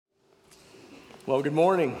Well, good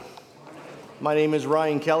morning. My name is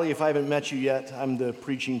Ryan Kelly. If I haven't met you yet, I'm the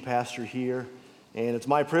preaching pastor here. And it's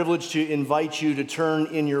my privilege to invite you to turn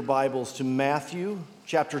in your Bibles to Matthew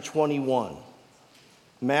chapter 21.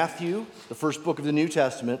 Matthew, the first book of the New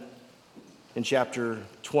Testament, in chapter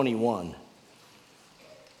 21.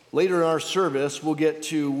 Later in our service, we'll get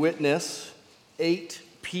to witness 8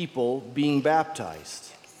 people being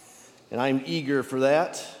baptized. And I'm eager for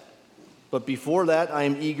that. But before that, I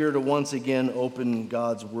am eager to once again open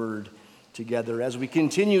God's Word together as we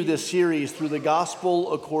continue this series through the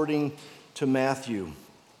Gospel according to Matthew.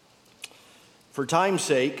 For time's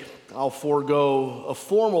sake, I'll forego a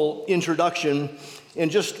formal introduction and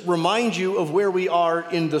just remind you of where we are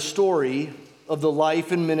in the story of the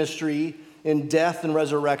life and ministry and death and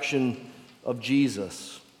resurrection of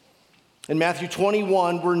Jesus. In Matthew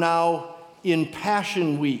 21, we're now in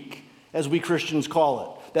Passion Week, as we Christians call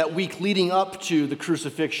it. That week leading up to the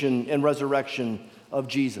crucifixion and resurrection of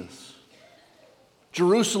Jesus.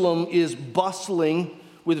 Jerusalem is bustling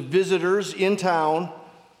with visitors in town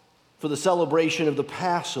for the celebration of the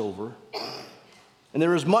Passover. And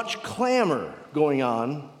there is much clamor going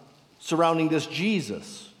on surrounding this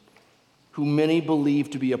Jesus, who many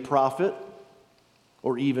believe to be a prophet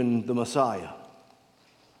or even the Messiah.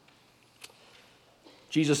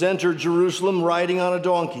 Jesus entered Jerusalem riding on a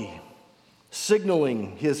donkey,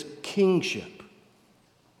 signaling his kingship.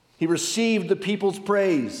 He received the people's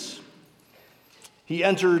praise. He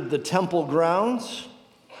entered the temple grounds,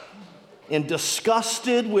 and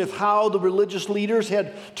disgusted with how the religious leaders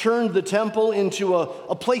had turned the temple into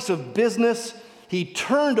a place of business, he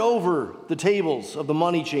turned over the tables of the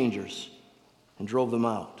money changers and drove them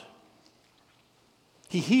out.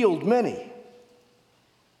 He healed many.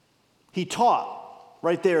 He taught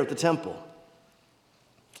right there at the temple.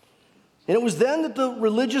 And it was then that the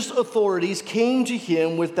religious authorities came to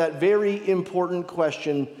him with that very important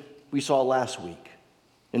question we saw last week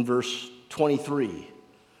in verse 23.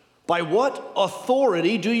 By what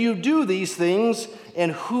authority do you do these things,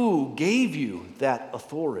 and who gave you that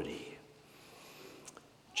authority?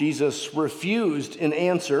 Jesus refused an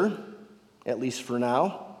answer, at least for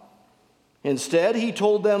now. Instead, he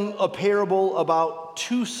told them a parable about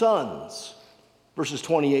 2 sons, verses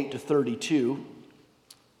 28 to 32.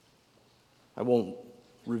 I won't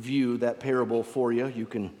review that parable for you. You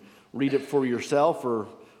can read it for yourself, or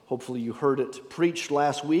hopefully you heard it preached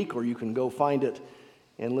last week, or you can go find it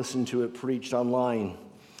and listen to it preached online.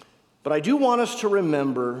 But I do want us to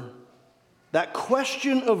remember that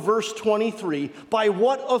question of verse 23, by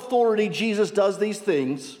what authority Jesus does these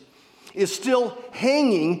things, is still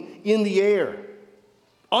hanging in the air,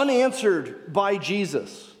 unanswered by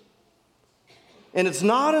Jesus. And it's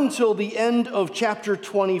not until the end of chapter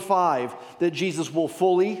 25 that Jesus will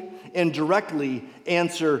fully and directly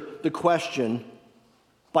answer the question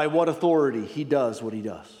by what authority he does what he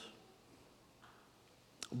does.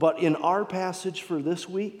 But in our passage for this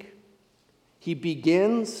week, he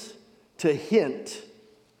begins to hint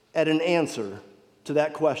at an answer to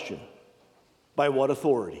that question. By what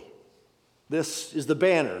authority? This is the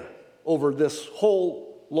banner over this whole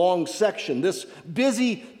long section, this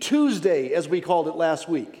busy Tuesday, as we called it last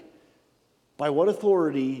week. By what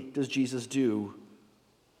authority does Jesus do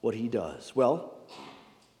what he does? Well,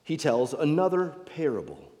 he tells another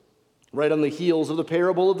parable. Right on the heels of the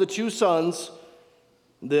parable of the 2 sons,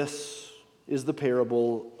 this is the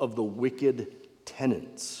parable of the wicked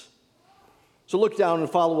tenants. So look down and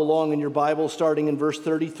follow along in your Bible, starting in verse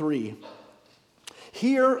 33.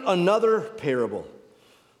 Hear another parable.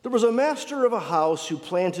 There was a master of a house who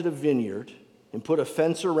planted a vineyard and put a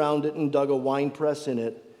fence around it and dug a winepress in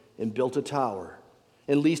it and built a tower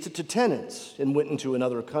and leased it to tenants and went into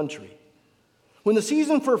another country. When the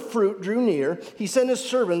season for fruit drew near, he sent his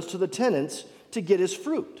servants to the tenants to get his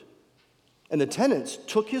fruit. And the tenants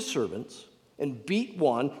took his servants and beat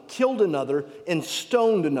one, killed another, and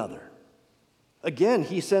stoned another. Again,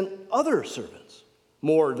 he sent other servants,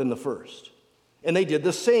 more than the first, and they did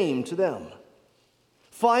the same to them.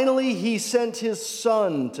 Finally, he sent his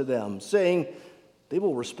son to them, saying, they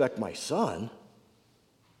will respect my son.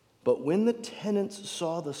 But when the tenants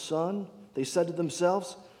saw the son, they said to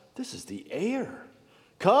themselves, this is the heir.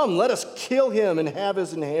 Come, let us kill him and have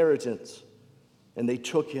his inheritance. And they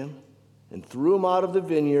took him and threw him out of the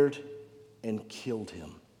vineyard and killed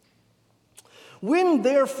him. When,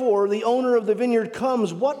 therefore, the owner of the vineyard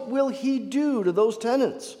comes, what will he do to those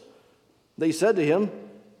tenants? They said to him,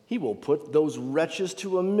 he will put those wretches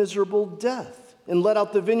to a miserable death and let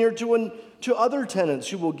out the vineyard to other tenants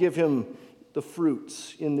who will give him the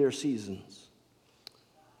fruits in their seasons.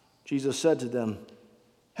 Jesus said to them,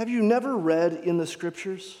 have you never read in the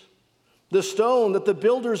Scriptures? The stone that the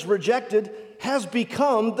builders rejected has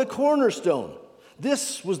become the cornerstone.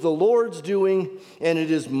 This was the Lord's doing, and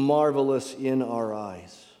it is marvelous in our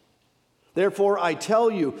eyes. Therefore, I tell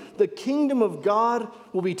you, the kingdom of God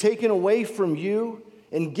will be taken away from you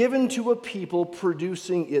and given to a people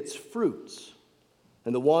producing its fruits.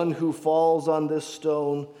 And the one who falls on this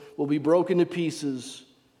stone will be broken to pieces,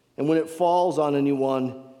 and when it falls on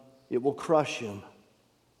anyone, it will crush him.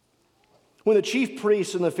 When the chief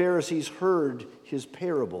priests and the Pharisees heard his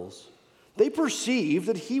parables, they perceived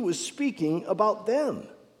that he was speaking about them.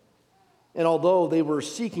 And although they were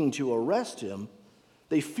seeking to arrest him,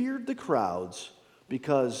 they feared the crowds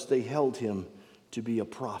because they held him to be a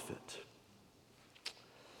prophet.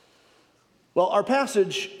 Well, our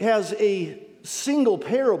passage has a single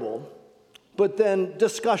parable, but then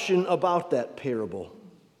discussion about that parable.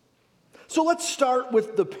 So let's start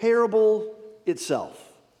with the parable itself.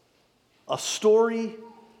 A story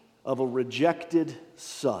of a rejected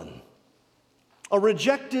son. A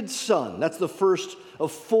rejected son. That's the first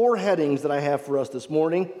of 4 headings that I have for us this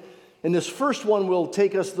morning. And this first one will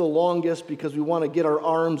take us the longest because we want to get our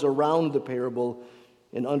arms around the parable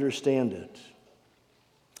and understand it.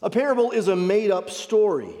 A parable is a made-up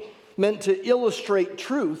story meant to illustrate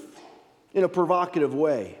truth in a provocative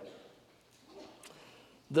way.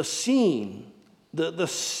 The scene, the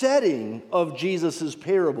setting of Jesus'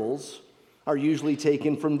 parables are usually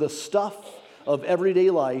taken from the stuff of everyday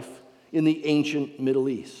life in the ancient Middle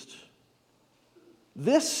East.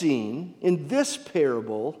 This scene in this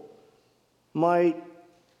parable might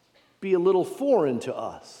be a little foreign to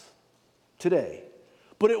us today,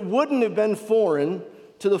 but it wouldn't have been foreign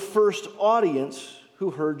to the first audience who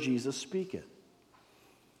heard Jesus speak it.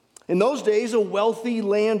 In those days, a wealthy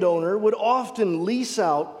landowner would often lease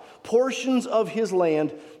out portions of his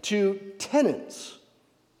land to tenants,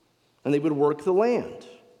 and they would work the land.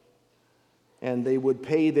 And they would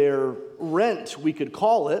pay their rent, we could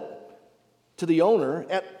call it, to the owner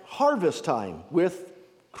at harvest time with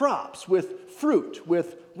crops, with fruit,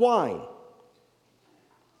 with wine.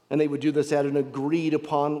 And they would do this at an agreed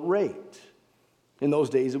upon rate. In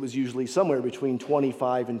those days, it was usually somewhere between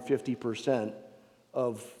 25 and 50%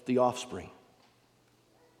 of the offspring.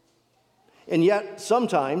 And yet,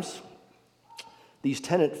 sometimes, these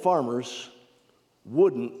tenant farmers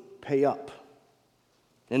wouldn't pay up.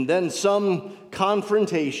 And then some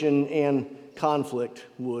confrontation and conflict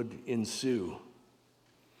would ensue.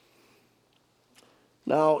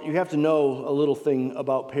 Now, you have to know a little thing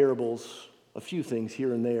about parables, a few things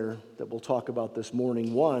here and there that we'll talk about this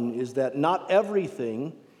morning. One is that not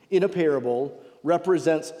everything in a parable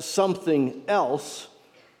represents something else,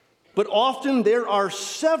 but often there are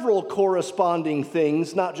several corresponding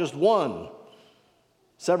things, not just one.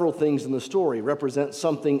 Several things in the story represent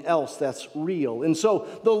something else that's real. And so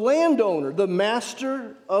the landowner, the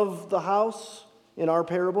master of the house in our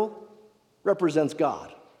parable, represents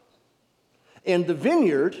God. And the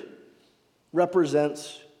vineyard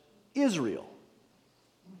represents Israel.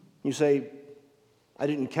 You say, I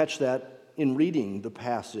didn't catch that in reading the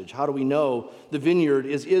passage. How do we know the vineyard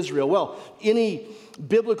is Israel? Well, any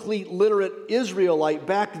biblically literate Israelite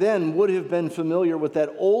back then would have been familiar with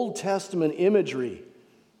that Old Testament imagery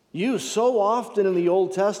used so often in the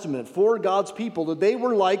Old Testament for God's people that they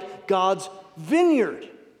were like God's vineyard,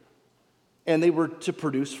 and they were to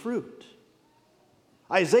produce fruit.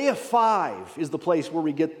 Isaiah 5 is the place where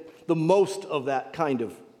we get the most of that kind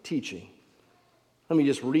of teaching. Let me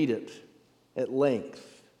just read it at length.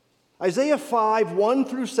 Isaiah 5, 1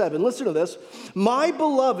 through 7. Listen to this. My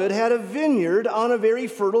beloved had a vineyard on a very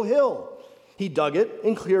fertile hill. He dug it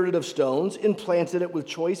and cleared it of stones and planted it with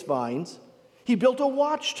choice vines. He built a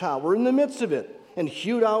watchtower in the midst of it and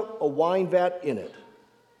hewed out a wine vat in it.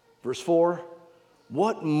 Verse 4,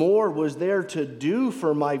 what more was there to do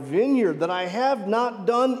for my vineyard that I have not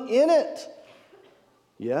done in it?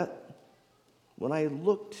 Yet, when I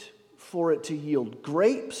looked for it to yield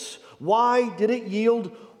grapes, why did it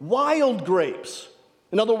yield wild grapes?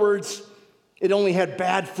 In other words, it only had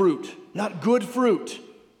bad fruit, not good fruit.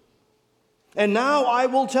 And now I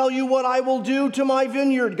will tell you what I will do to my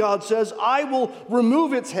vineyard, God says. I will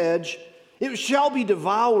remove its hedge. It shall be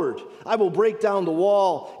devoured. I will break down the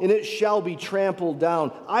wall, and it shall be trampled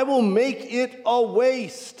down. I will make it a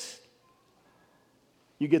waste.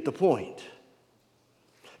 You get the point.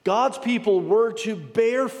 God's people were to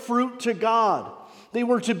bear fruit to God. They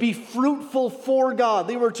were to be fruitful for God.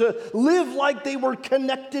 They were to live like they were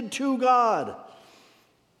connected to God.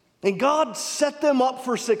 And God set them up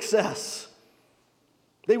for success.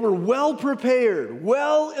 They were well prepared,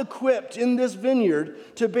 well equipped in this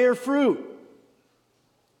vineyard to bear fruit.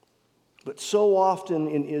 But so often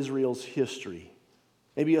in Israel's history,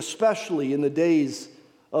 maybe especially in the days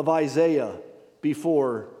of Isaiah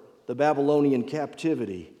before the Babylonian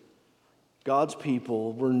captivity, God's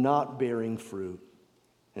people were not bearing fruit,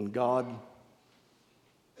 and God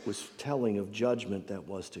was telling of judgment that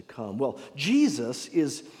was to come. Well, Jesus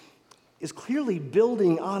is clearly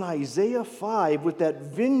building on Isaiah 5 with that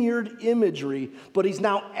vineyard imagery, but he's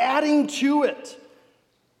now adding to it.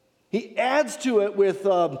 He adds to it with,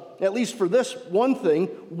 at least for this one thing,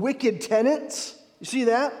 wicked tenants. You see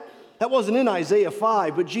that? That wasn't in Isaiah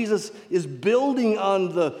 5, but Jesus is building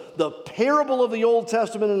on the parable of the Old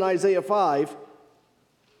Testament in Isaiah 5,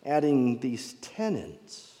 adding these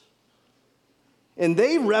tenants. And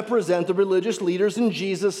they represent the religious leaders in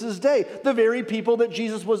Jesus' day, the very people that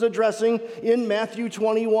Jesus was addressing in Matthew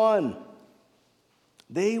 21.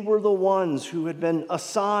 They were the ones who had been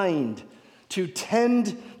assigned to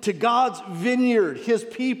tend to God's vineyard, his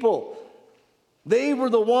people. They were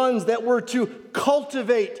the ones that were to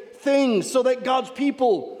cultivate things so that God's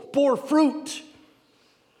people bore fruit.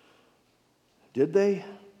 Did they?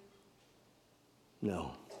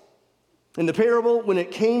 No. In the parable, when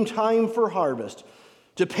it came time for harvest,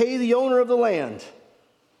 to pay the owner of the land,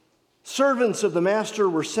 servants of the master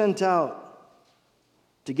were sent out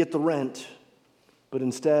to get the rent, but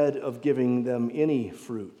instead of giving them any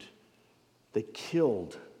fruit, they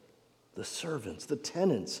killed the servants. The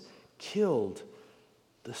tenants killed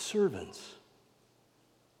the servants.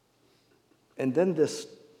 And then this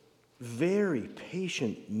very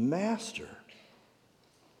patient master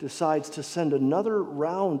decides to send another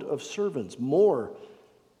round of servants, more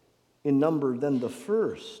in number than the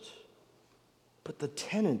first. But the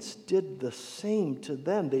tenants did the same to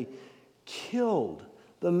them. They killed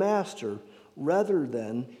the master rather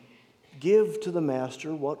than give to the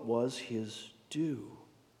master what was his due.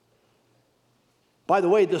 By the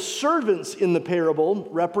way, the servants in the parable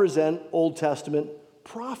represent Old Testament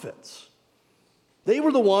prophets. They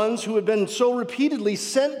were the ones who had been so repeatedly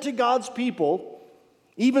sent to God's people,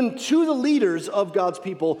 even to the leaders of God's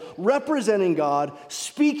people, representing God,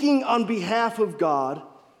 speaking on behalf of God.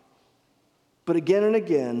 But again and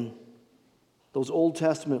again, those Old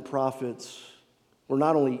Testament prophets were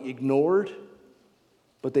not only ignored,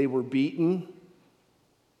 but they were beaten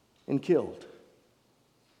and killed.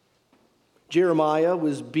 Jeremiah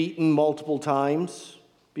was beaten multiple times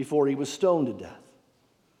before he was stoned to death.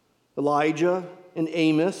 Elijah and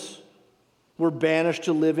Amos were banished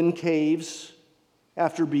to live in caves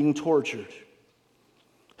after being tortured.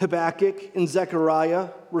 Habakkuk and Zechariah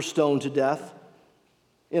were stoned to death.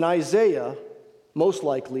 And Isaiah, most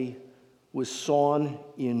likely, was sawn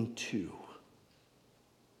in two.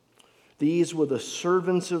 These were the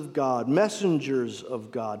servants of God, messengers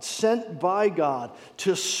of God, sent by God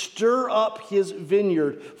to stir up his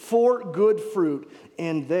vineyard for good fruit,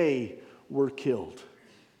 and they were killed.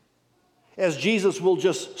 As Jesus will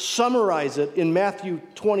just summarize it in Matthew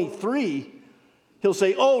 23, he'll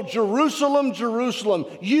say, "Oh, Jerusalem, Jerusalem,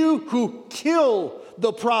 you who kill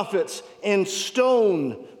the prophets and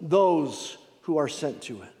stone those who are sent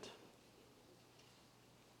to it."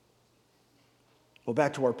 Well,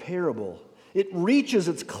 back to our parable. It reaches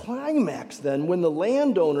its climax then when the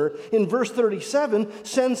landowner in verse 37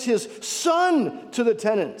 sends his son to the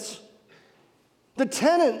tenants. The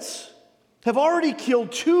tenants have already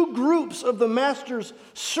killed two groups of the master's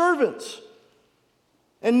servants.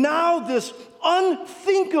 And now this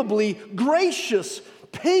unthinkably gracious,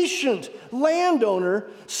 patient landowner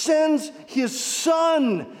sends his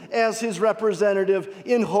son as his representative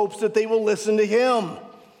in hopes that they will listen to him.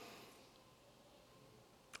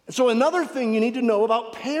 So another thing you need to know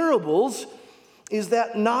about parables is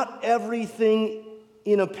that not everything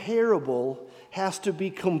in a parable has to be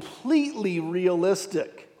completely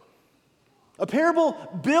realistic. A parable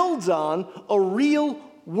builds on a real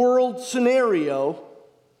world scenario,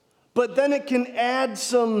 but then it can add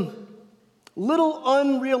some little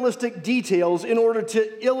unrealistic details in order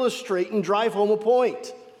to illustrate and drive home a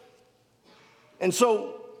point. And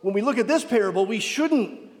so when we look at this parable, we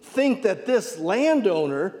shouldn't think that this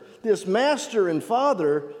landowner, this master and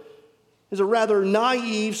father, is a rather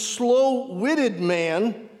naive, slow-witted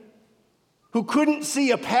man who couldn't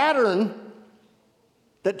see a pattern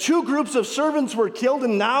that two groups of servants were killed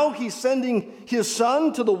and now he's sending his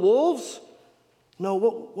son to the wolves. No,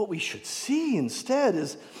 what we should see instead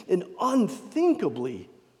is an unthinkably,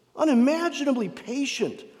 unimaginably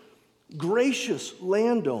patient, gracious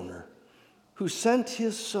landowner who sent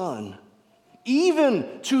his son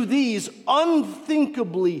even to these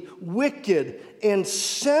unthinkably wicked and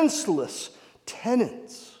senseless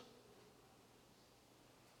tenants.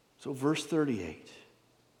 So verse 38,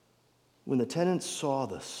 When the tenants saw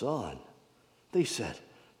the son, they said,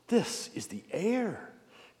 "This is the heir.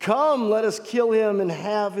 Come, let us kill him and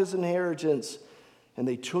have his inheritance." And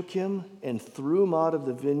they took him and threw him out of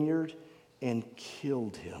the vineyard and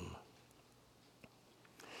killed him.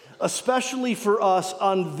 Especially for us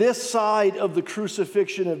on this side of the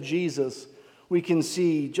crucifixion of Jesus, we can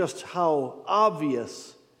see just how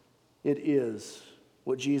obvious it is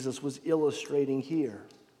what Jesus was illustrating here.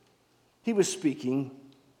 He was speaking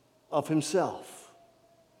of himself.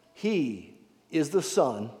 He is the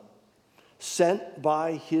Son sent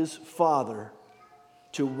by his Father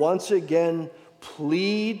to once again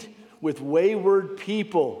plead with wayward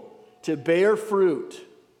people to bear fruit.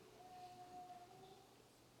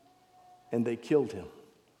 And they killed him.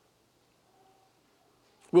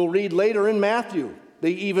 We'll read later in Matthew,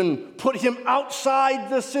 they even put him outside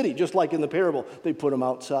the city, just like in the parable. They put him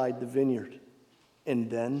outside the vineyard and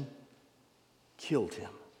then killed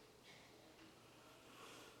him.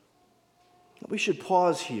 We should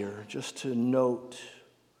pause here just to note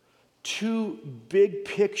two big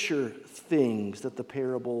picture things that the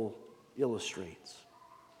parable illustrates.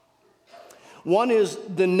 One is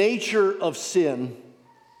the nature of sin,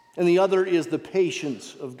 and the other is the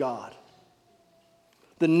patience of God.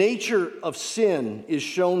 The nature of sin is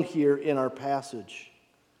shown here in our passage,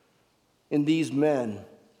 in these men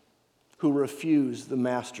who refuse the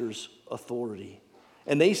master's authority.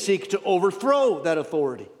 And they seek to overthrow that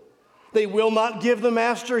authority. They will not give the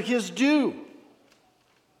master his due.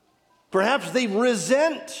 Perhaps they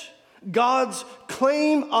resent God's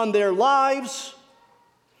claim on their lives.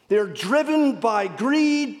 They're driven by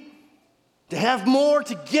greed to have more,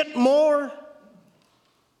 to get more.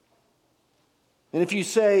 And if you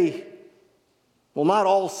say, well, not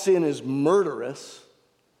all sin is murderous,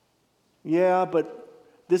 yeah, but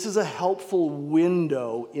this is a helpful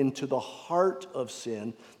window into the heart of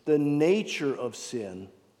sin, the nature of sin.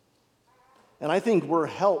 And I think we're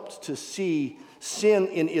helped to see sin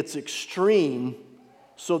in its extreme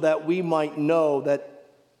so that we might know that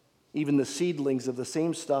even the seedlings of the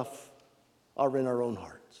same stuff are in our own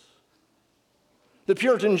hearts. The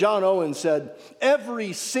Puritan John Owen said,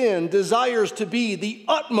 "Every sin desires to be the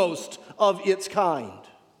utmost of its kind."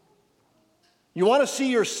 You want to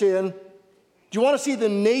see your sin? Do you want to see the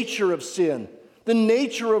nature of sin, the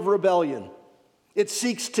nature of rebellion? It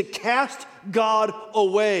seeks to cast God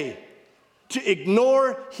away, to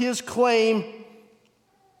ignore his claim,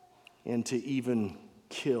 and to even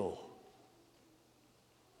kill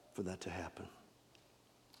for that to happen.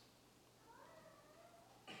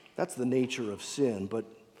 That's the nature of sin, but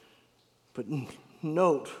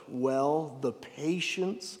note well the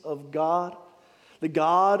patience of God. The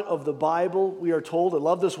God of the Bible, we are told, I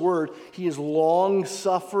love this word, he is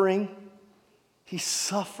long-suffering. He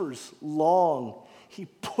suffers long. He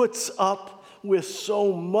puts up with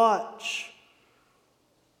so much.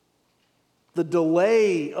 The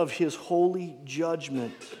delay of his holy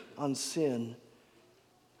judgment on sin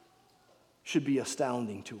should be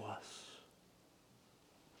astounding to us.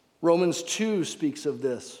 Romans 2 speaks of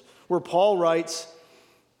this, where Paul writes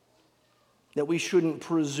that we shouldn't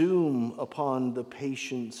presume upon the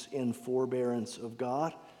patience and forbearance of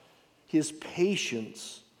God. His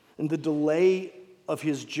patience and the delay of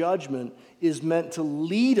his judgment is meant to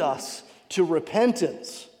lead us to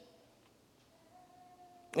repentance.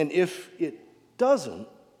 And if it doesn't,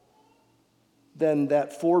 then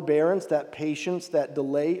that forbearance, that patience, that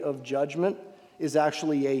delay of judgment is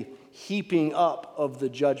actually a heaping up of the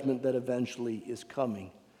judgment that eventually is coming.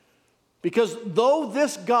 Because though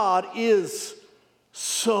this God is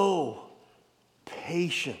so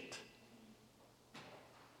patient,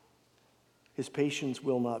 his patience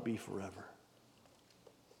will not be forever.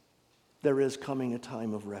 There is coming a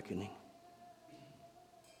time of reckoning.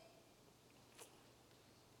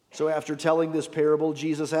 So after telling this parable,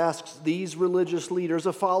 Jesus asks these religious leaders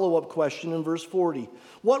a follow-up question in verse 40.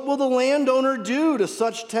 What will the landowner do to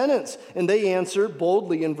such tenants? And they answer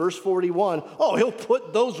boldly in verse 41, oh, he'll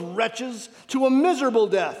put those wretches to a miserable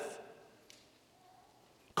death.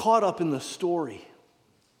 Caught up in the story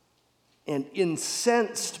and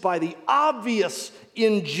incensed by the obvious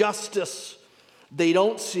injustice, they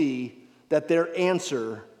don't see that their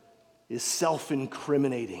answer is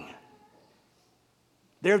self-incriminating.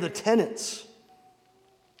 They're the tenants,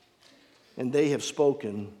 and they have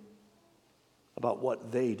spoken about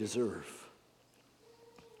what they deserve.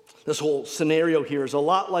 This whole scenario here is a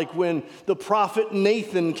lot like when the prophet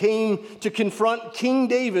Nathan came to confront King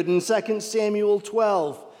David in 2 Samuel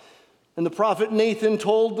 12. And the prophet Nathan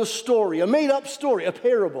told the story, a made-up story, a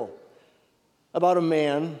parable, about a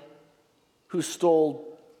man who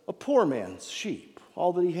stole a poor man's sheep,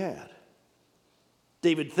 all that he had.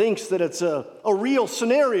 David thinks that it's a real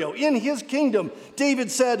scenario. In his kingdom,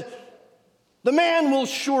 David said, "The man will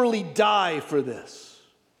surely die for this."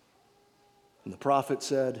 And the prophet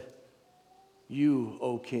said, "You,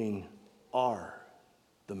 O king, are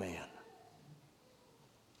the man."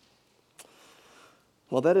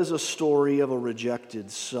 Well, that is a story of a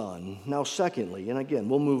rejected son. Now, secondly, and again,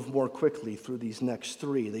 we'll move more quickly through these next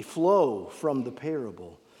three. They flow from the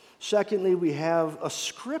parable. Secondly, we have a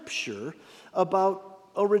scripture about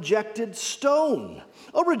a rejected stone.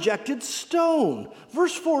 A rejected stone.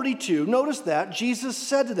 Verse 42, notice that. Jesus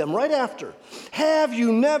said to them right after, "Have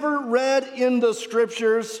you never read in the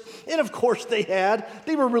scriptures?" And of course they had.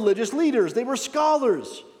 They were religious leaders. They were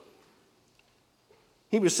scholars.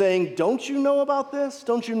 He was saying, don't you know about this?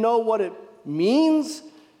 Don't you know what it means?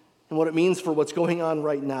 And what it means for what's going on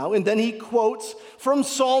right now. And then he quotes from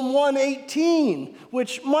Psalm 118,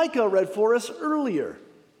 which Micah read for us earlier.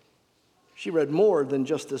 She read more than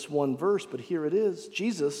just this one verse, but here it is.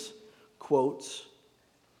 Jesus quotes,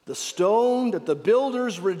 "The stone that the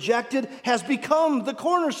builders rejected has become the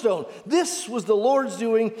cornerstone. This was the Lord's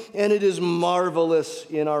doing, and it is marvelous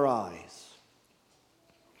in our eyes."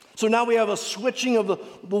 So now we have a switching of the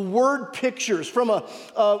word pictures from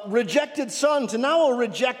a rejected son to now a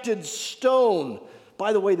rejected stone.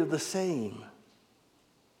 By the way, they're the same.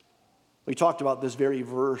 We talked about this very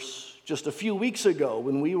verse just a few weeks ago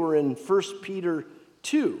when we were in 1 Peter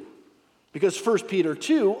 2, because 1 Peter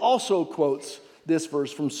 2 also quotes this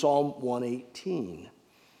verse from Psalm 118.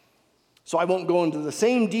 So I won't go into the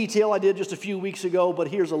same detail I did just a few weeks ago, but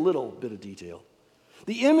here's a little bit of detail.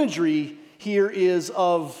 The imagery here is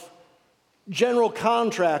of general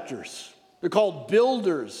contractors. They're called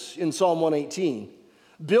builders in Psalm 118.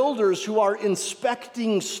 Builders who are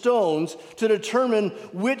inspecting stones to determine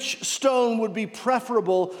which stone would be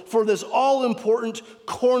preferable for this all-important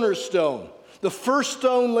cornerstone. The first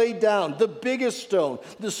stone laid down, the biggest stone,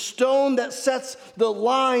 the stone that sets the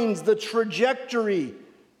lines, the trajectory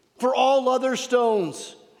for all other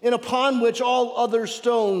stones, and upon which all other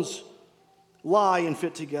stones lie and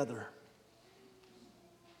fit together.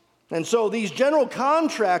 And so these general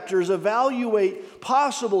contractors evaluate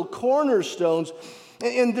possible cornerstones,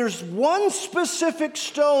 and there's one specific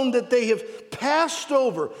stone that they have passed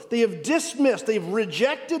over, they have dismissed, they've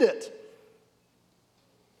rejected it.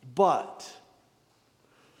 But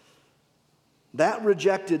that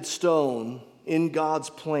rejected stone in God's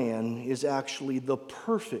plan is actually the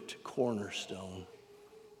perfect cornerstone.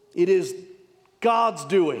 It is God's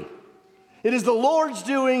doing. It is the Lord's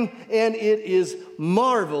doing, and it is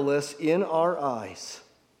marvelous in our eyes.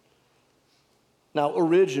 Now,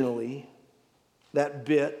 originally, that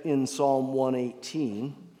bit in Psalm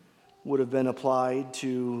 118 would have been applied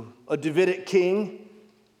to a Davidic king,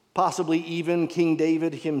 possibly even King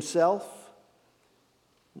David himself.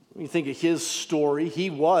 When you think of his story, he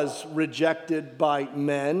was rejected by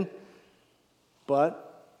men,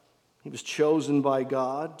 but he was chosen by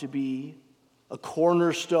God to be a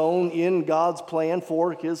cornerstone in God's plan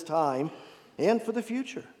for his time and for the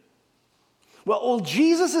future. Well,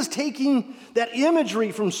 Jesus is taking that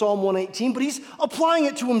imagery from Psalm 118, but he's applying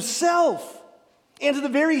it to himself and to the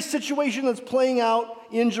very situation that's playing out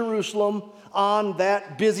in Jerusalem on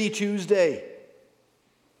that busy Tuesday.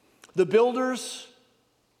 The builders,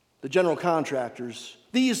 the general contractors,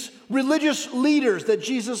 these religious leaders that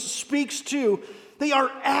Jesus speaks to, they are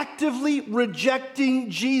actively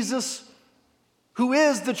rejecting Jesus, who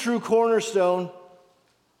is the true cornerstone.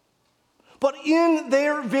 But in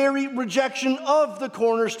their very rejection of the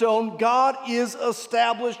cornerstone, God is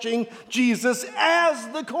establishing Jesus as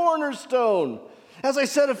the cornerstone. As I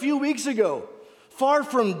said a few weeks ago, far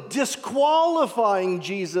from disqualifying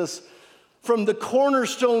Jesus from the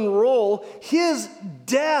cornerstone role, his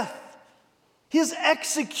death, his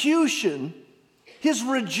execution, his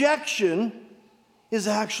rejection is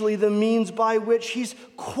actually the means by which he's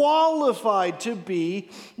qualified to be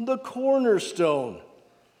the cornerstone.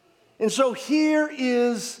 And so here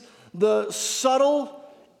is the subtle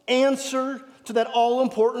answer to that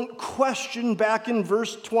all-important question back in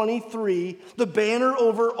verse 23, the banner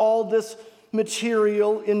over all this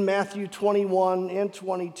material in Matthew 21 and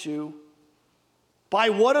 22. By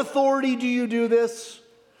what authority do you do this?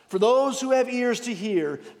 For those who have ears to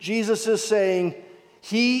hear, Jesus is saying,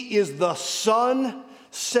 he is the Son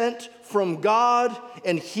sent from God,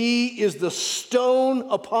 and he is the stone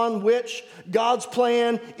upon which God's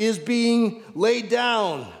plan is being laid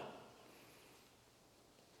down.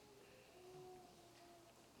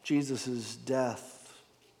 Jesus' death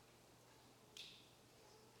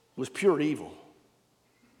was pure evil.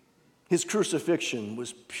 His crucifixion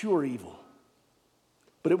was pure evil.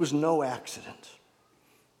 But it was no accident.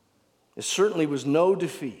 It certainly was no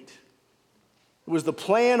defeat. It was the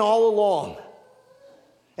plan all along.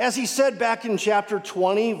 As he said back in chapter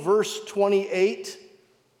 20, verse 28,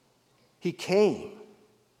 he came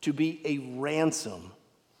to be a ransom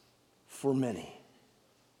for many.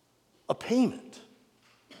 A payment.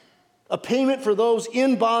 A payment for those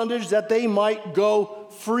in bondage that they might go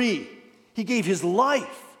free. He gave his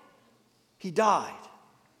life. He died.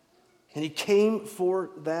 And he came for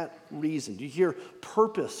that reason. Do you hear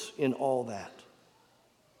purpose in all that?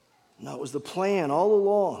 No, it was the plan all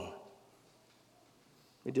along.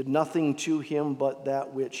 They did nothing to him but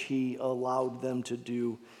that which he allowed them to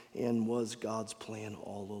do and was God's plan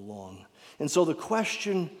all along. And so the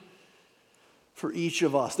question for each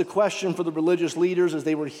of us, the question for the religious leaders as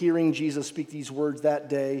they were hearing Jesus speak these words that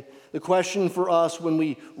day, the question for us when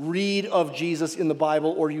we read of Jesus in the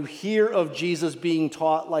Bible or you hear of Jesus being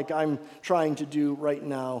taught like I'm trying to do right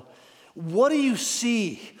now, what do you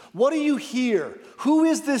see? What do you hear? Who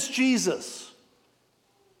is this Jesus?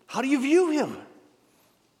 How do you view him?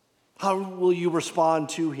 How will you respond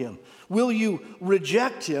to him? Will you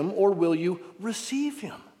reject him or will you receive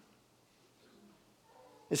him?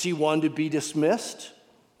 Is he one to be dismissed,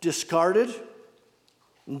 discarded,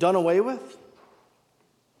 and done away with?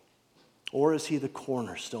 Or is he the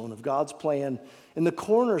cornerstone of God's plan and the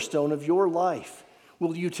cornerstone of your life?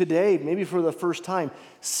 Will you today, maybe for the first time,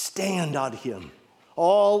 stand on him?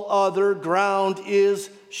 All other ground is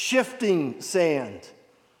shifting sand.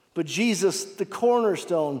 But Jesus, the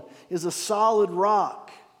cornerstone, is a solid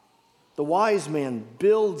rock. The wise man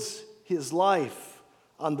builds his life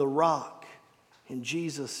on the rock, and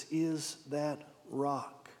Jesus is that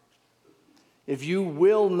rock. If you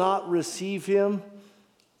will not receive him,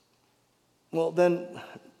 well then,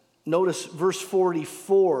 notice verse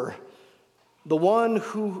 44. The one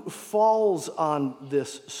who falls on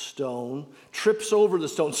this stone, trips over the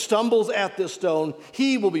stone, stumbles at this stone,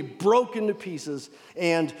 he will be broken to pieces,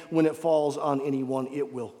 and when it falls on anyone,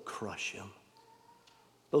 it will crush him.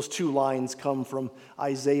 Those two lines come from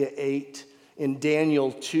Isaiah 8 and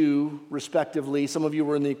Daniel 2, respectively. Some of you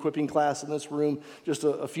were in the equipping class in this room just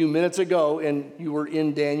a few minutes ago, and you were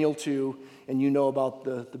in Daniel 2, and you know about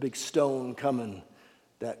the big stone coming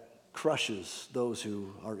that crushes those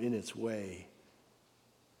who are in its way.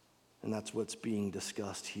 And that's what's being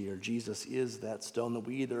discussed here. Jesus is that stone that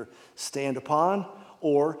we either stand upon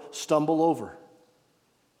or stumble over.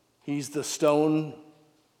 He's the stone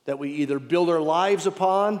that we either build our lives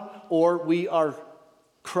upon or we are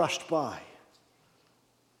crushed by.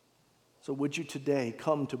 So would you today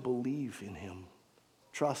come to believe in him,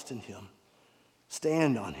 trust in him,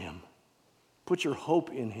 stand on him, put your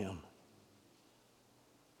hope in him?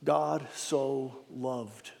 God so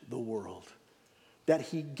loved the world that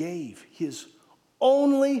he gave his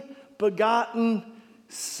only begotten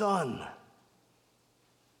Son,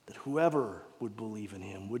 that whoever would believe in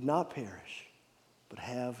him would not perish, but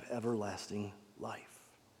have everlasting life.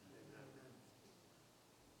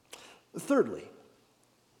 Thirdly,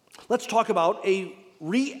 let's talk about a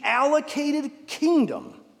reallocated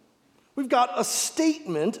kingdom. We've got a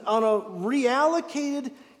statement on a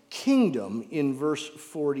reallocated kingdom in verse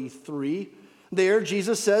 43. There,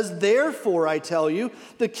 Jesus says, "Therefore, I tell you,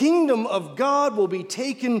 the kingdom of God will be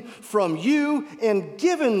taken from you and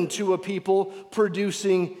given to a people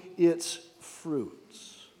producing its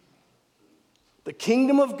fruits." The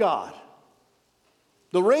kingdom of God,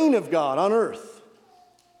 the reign of God on earth,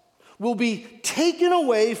 will be taken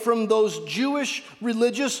away from those Jewish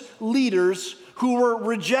religious leaders who were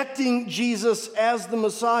rejecting Jesus as the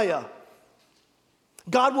Messiah.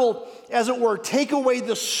 God will, as it were, take away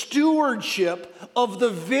the stewardship of the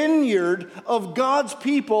vineyard of God's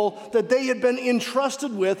people that they had been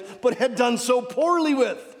entrusted with, but had done so poorly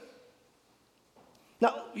with.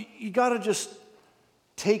 Now, you got to just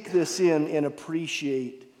take this in and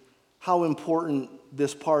appreciate how important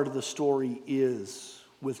this part of the story is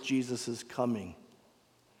with Jesus' coming.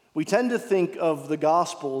 We tend to think of the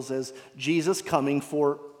Gospels as Jesus coming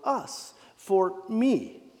for us, for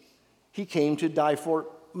me. He came to die for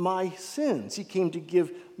my sins. He came to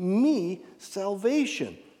give me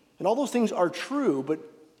salvation. And all those things are true, but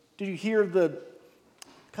did you hear the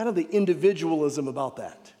kind of the individualism about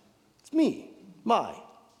that? It's me,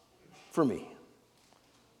 for me.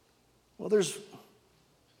 Well, there's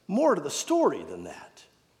more to the story than that.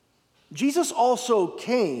 Jesus also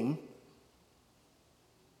came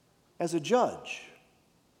as a judge.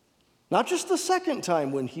 Not just the second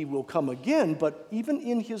time when he will come again, but even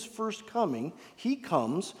in his first coming, he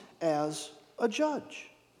comes as a judge.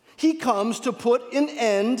 He comes to put an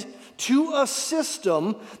end to a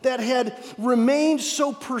system that had remained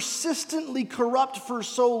so persistently corrupt for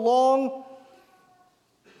so long.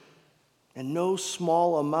 And no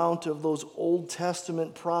small amount of those Old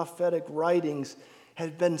Testament prophetic writings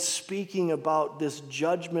had been speaking about this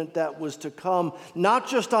judgment that was to come, not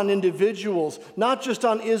just on individuals, not just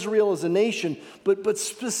on Israel as a nation, but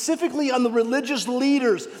specifically on the religious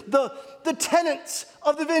leaders, the tenants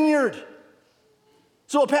of the vineyard.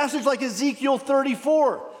 So a passage like Ezekiel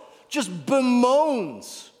 34 just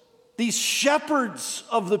bemoans these shepherds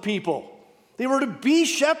of the people. They were to be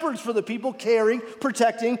shepherds for the people, caring,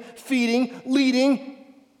 protecting, feeding, leading,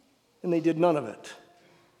 and they did none of it.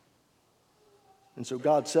 And so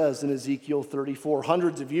God says in Ezekiel 34,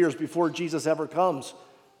 hundreds of years before Jesus ever comes,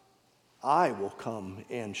 I will come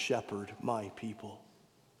and shepherd my people.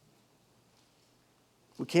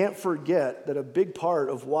 We can't forget that a big part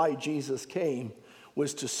of why Jesus came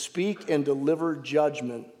was to speak and deliver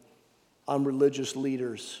judgment on religious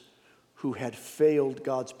leaders who had failed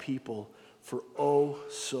God's people for oh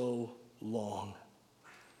so long.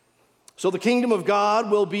 So the kingdom of God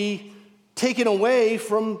will be taken away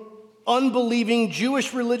from unbelieving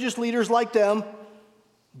Jewish religious leaders like them,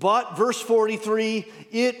 but verse 43,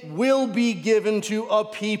 it will be given to a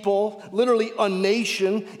people, literally a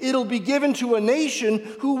nation. It'll be given to a nation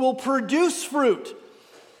who will produce fruit.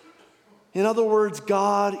 In other words,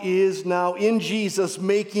 God is now in Jesus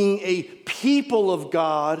making a people of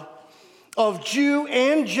God, of Jew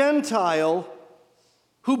and Gentile,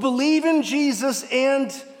 who believe in Jesus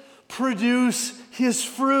and produce his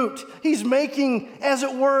fruit. He's making, as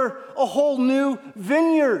it were, a whole new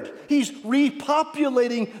vineyard. He's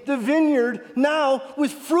repopulating the vineyard now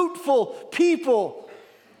with fruitful people.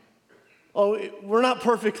 Oh, we're not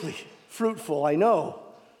perfectly fruitful, I know.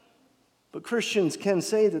 But Christians can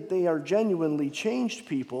say that they are genuinely changed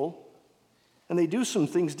people, and they do some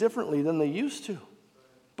things differently than they used to,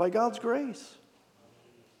 by God's grace.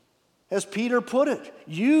 As Peter put it,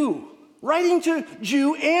 you, writing to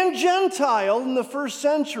Jew and Gentile in the first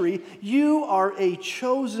century, you are a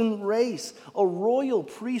chosen race, a royal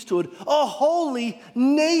priesthood, a holy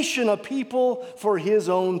nation, a people for his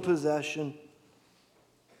own possession.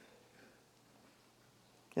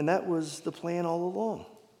 And that was the plan all along.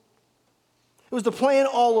 It was the plan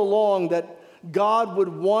all along that God would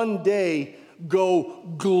one day go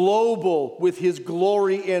global with his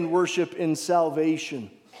glory and worship and salvation.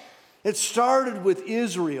 It started with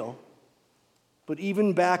Israel, but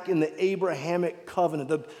even back in the Abrahamic covenant,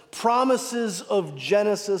 the promises of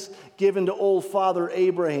Genesis given to old father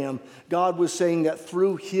Abraham, God was saying that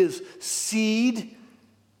through his seed,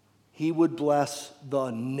 he would bless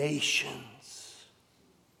the nations.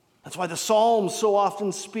 That's why the Psalms so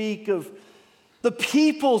often speak of the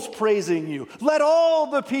peoples praising you. Let all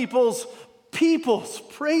the peoples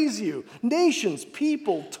praise you. Nations,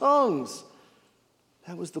 people, tongues.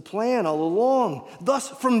 That was the plan all along. Thus,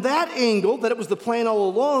 from that angle, that it was the plan all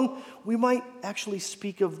along, we might actually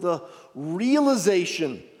speak of the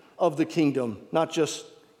realization of the kingdom, not just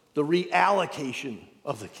the reallocation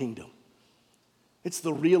of the kingdom. It's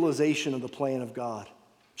the realization of the plan of God.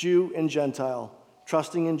 Jew and Gentile,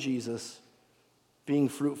 trusting in Jesus, being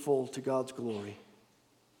fruitful to God's glory.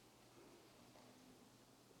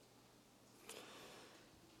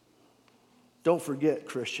 Don't forget,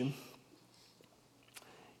 Christian,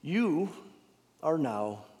 you are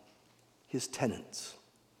now his tenants.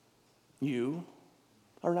 You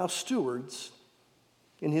are now stewards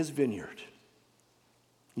in his vineyard.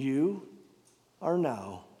 You are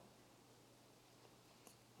now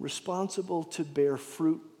responsible to bear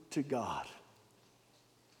fruit to God.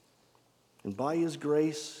 And by his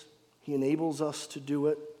grace, he enables us to do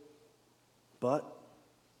it, but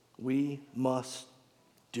we must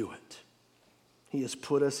do it. He has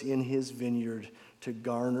put us in his vineyard to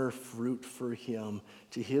garner fruit for him,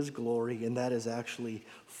 to his glory, and that is actually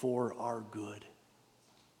for our good.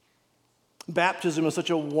 Baptism is such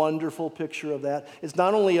a wonderful picture of that. It's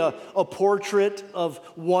not only a portrait of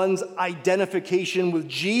one's identification with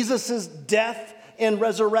Jesus' death and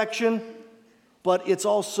resurrection, but it's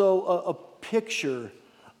also a picture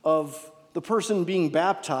of the person being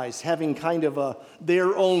baptized having kind of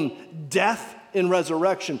their own death and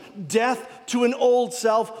resurrection. Death to an old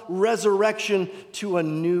self, resurrection to a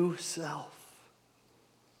new self.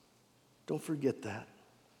 Don't forget that.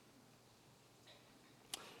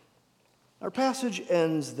 Our passage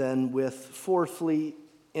ends then with, fourthly,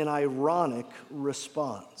 an ironic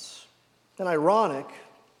response. An ironic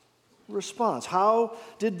response. How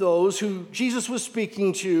did those who Jesus was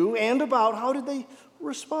speaking to and about, how did they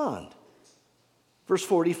respond? Verse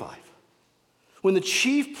 45. When the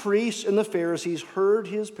chief priests and the Pharisees heard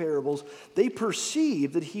his parables, they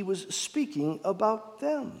perceived that he was speaking about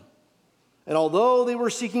them. And although they were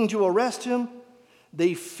seeking to arrest him,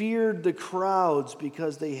 they feared the crowds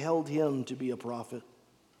because they held him to be a prophet.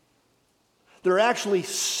 There are actually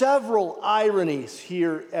several ironies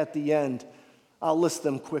here at the end. I'll list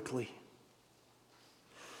them quickly.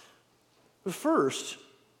 But first,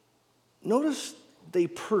 notice they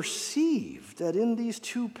perceived that in these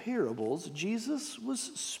two parables, Jesus was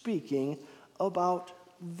speaking about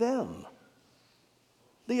them.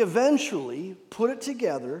 They eventually put it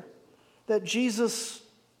together that Jesus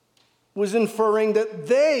was inferring that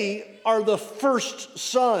they are the first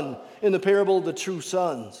son in the parable of the two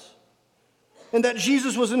sons. And that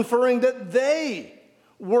Jesus was inferring that they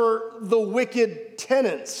were the wicked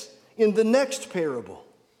tenants in the next parable.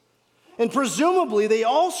 And presumably they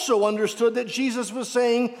also understood that Jesus was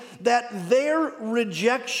saying that their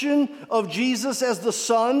rejection of Jesus as the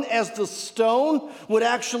Son, as the stone, would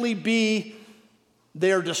actually be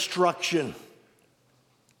their destruction.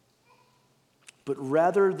 But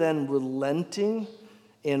rather than relenting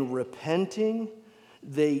and repenting,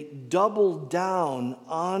 they doubled down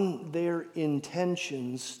on their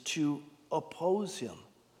intentions to oppose him.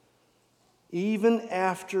 Even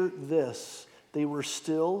after this, they were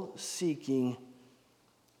still seeking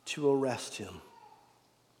to arrest him.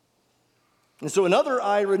 And so another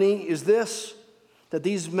irony is this, that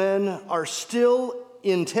these men are still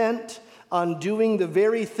intent on doing the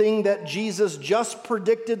very thing that Jesus just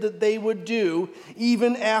predicted that they would do,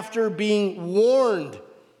 even after being warned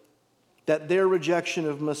that their rejection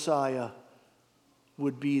of Messiah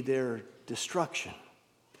would be their destruction.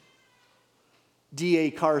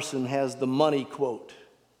 D.A. Carson has the money quote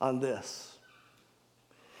on this.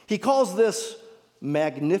 He calls this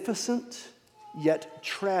magnificent yet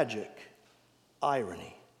tragic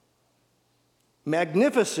irony.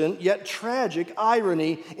 Magnificent yet tragic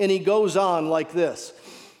irony, and he goes on like this.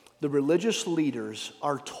 The religious leaders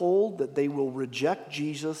are told that they will reject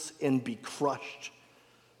Jesus and be crushed.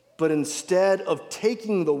 But instead of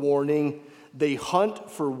taking the warning, they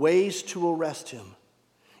hunt for ways to arrest him,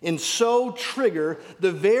 and so trigger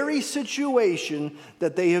the very situation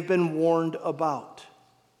that they have been warned about.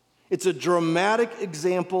 It's a dramatic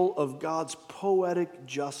example of God's poetic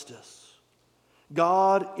justice.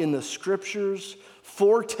 God in the scriptures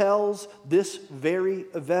foretells this very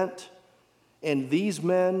event, and these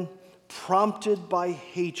men, prompted by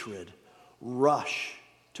hatred, rush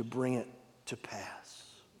to bring it to pass.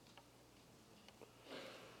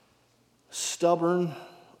 Stubborn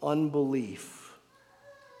unbelief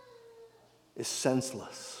is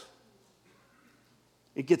senseless.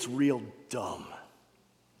 It gets real dumb.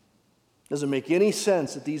 Doesn't make any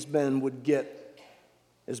sense that these men would get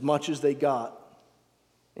as much as they got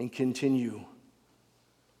and continue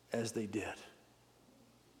as they did.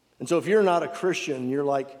 And so if you're not a Christian, you're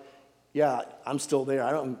like, yeah, I'm still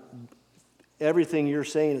there. Everything you're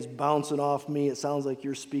saying is bouncing off me. It sounds like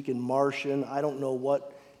you're speaking Martian. I don't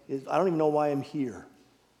even know why I'm here.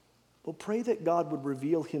 Well, pray that God would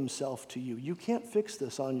reveal himself to you. You can't fix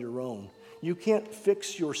this on your own. You can't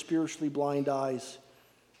fix your spiritually blind eyes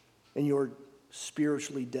and your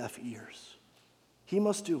spiritually deaf ears. He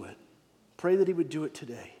must do it. Pray that he would do it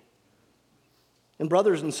today. And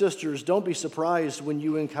brothers and sisters, don't be surprised when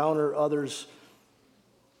you encounter others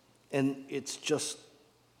and it's just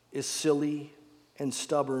as silly and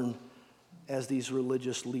stubborn as these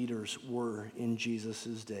religious leaders were in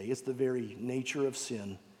Jesus' day. It's the very nature of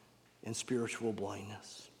sin and spiritual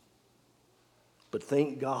blindness. But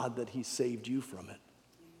thank God that he saved you from it.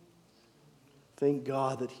 Thank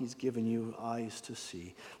God that he's given you eyes to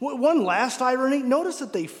see. One last irony, notice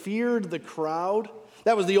that they feared the crowd.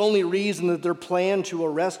 That was the only reason that their plan to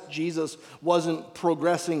arrest Jesus wasn't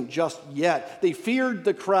progressing just yet. They feared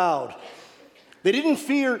the crowd. They didn't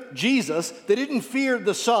fear Jesus. They didn't fear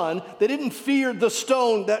the Son. They didn't fear the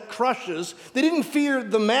stone that crushes. They didn't fear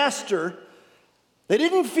the Master. They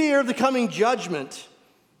didn't fear the coming judgment.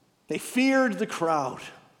 They feared the crowd.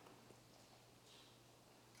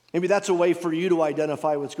 Maybe that's a way for you to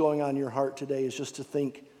identify what's going on in your heart today, is just to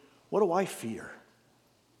think, what do I fear?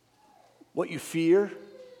 What you fear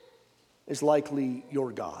is likely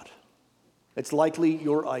your God. It's likely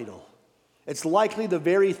your idol. It's likely the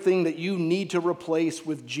very thing that you need to replace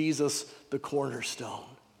with Jesus, the cornerstone.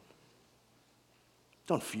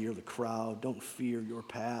 Don't fear the crowd. Don't fear your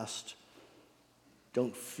past.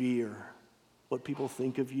 Don't fear what people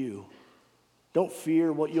think of you. Don't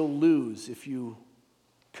fear what you'll lose if you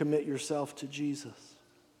commit yourself to Jesus.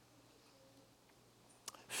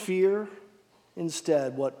 Fear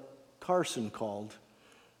instead what Carson called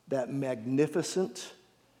that magnificent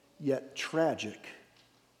yet tragic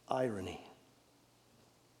irony.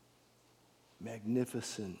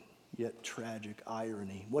 Magnificent yet tragic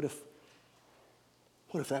irony. What if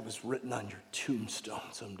that was written on your tombstone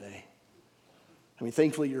someday? I mean,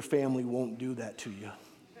 thankfully your family won't do that to you.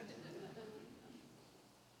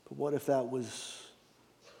 But what if that was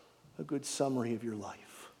a good summary of your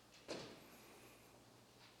life?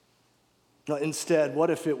 Now, instead, what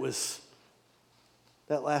if it was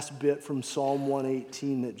that last bit from Psalm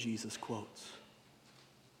 118 that Jesus quotes?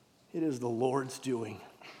 It is the Lord's doing.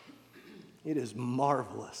 It is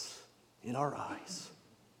marvelous in our eyes.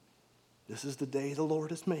 This is the day the Lord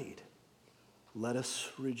has made. Let us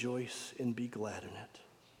rejoice and be glad in it.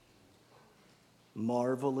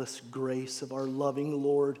 Marvelous grace of our loving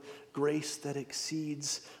Lord, grace that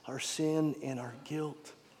exceeds our sin and our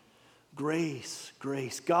guilt. Grace,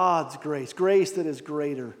 God's grace, grace that is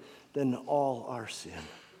greater than all our sin.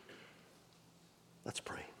 Let's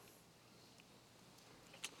pray.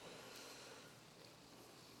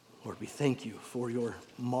 Lord, we thank you for your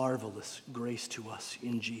marvelous grace to us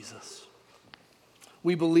in Jesus.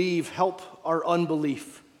 We believe, help our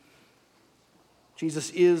unbelief.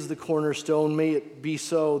 Jesus is the cornerstone. May it be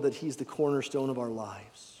so that he's the cornerstone of our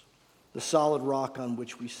lives, the solid rock on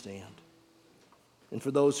which we stand. And for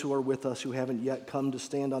those who are with us who haven't yet come to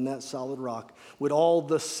stand on that solid rock, would all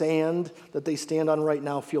the sand that they stand on right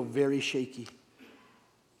now feel very shaky?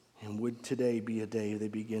 And would today be a day they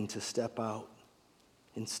begin to step out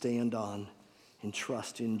and stand on and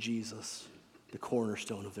trust in Jesus, the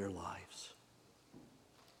cornerstone of their lives.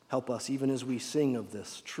 Help us, even as we sing of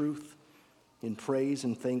this truth in praise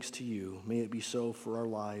and thanks to you. May it be so for our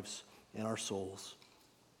lives and our souls.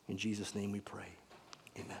 In Jesus' name we pray.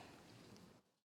 Amen.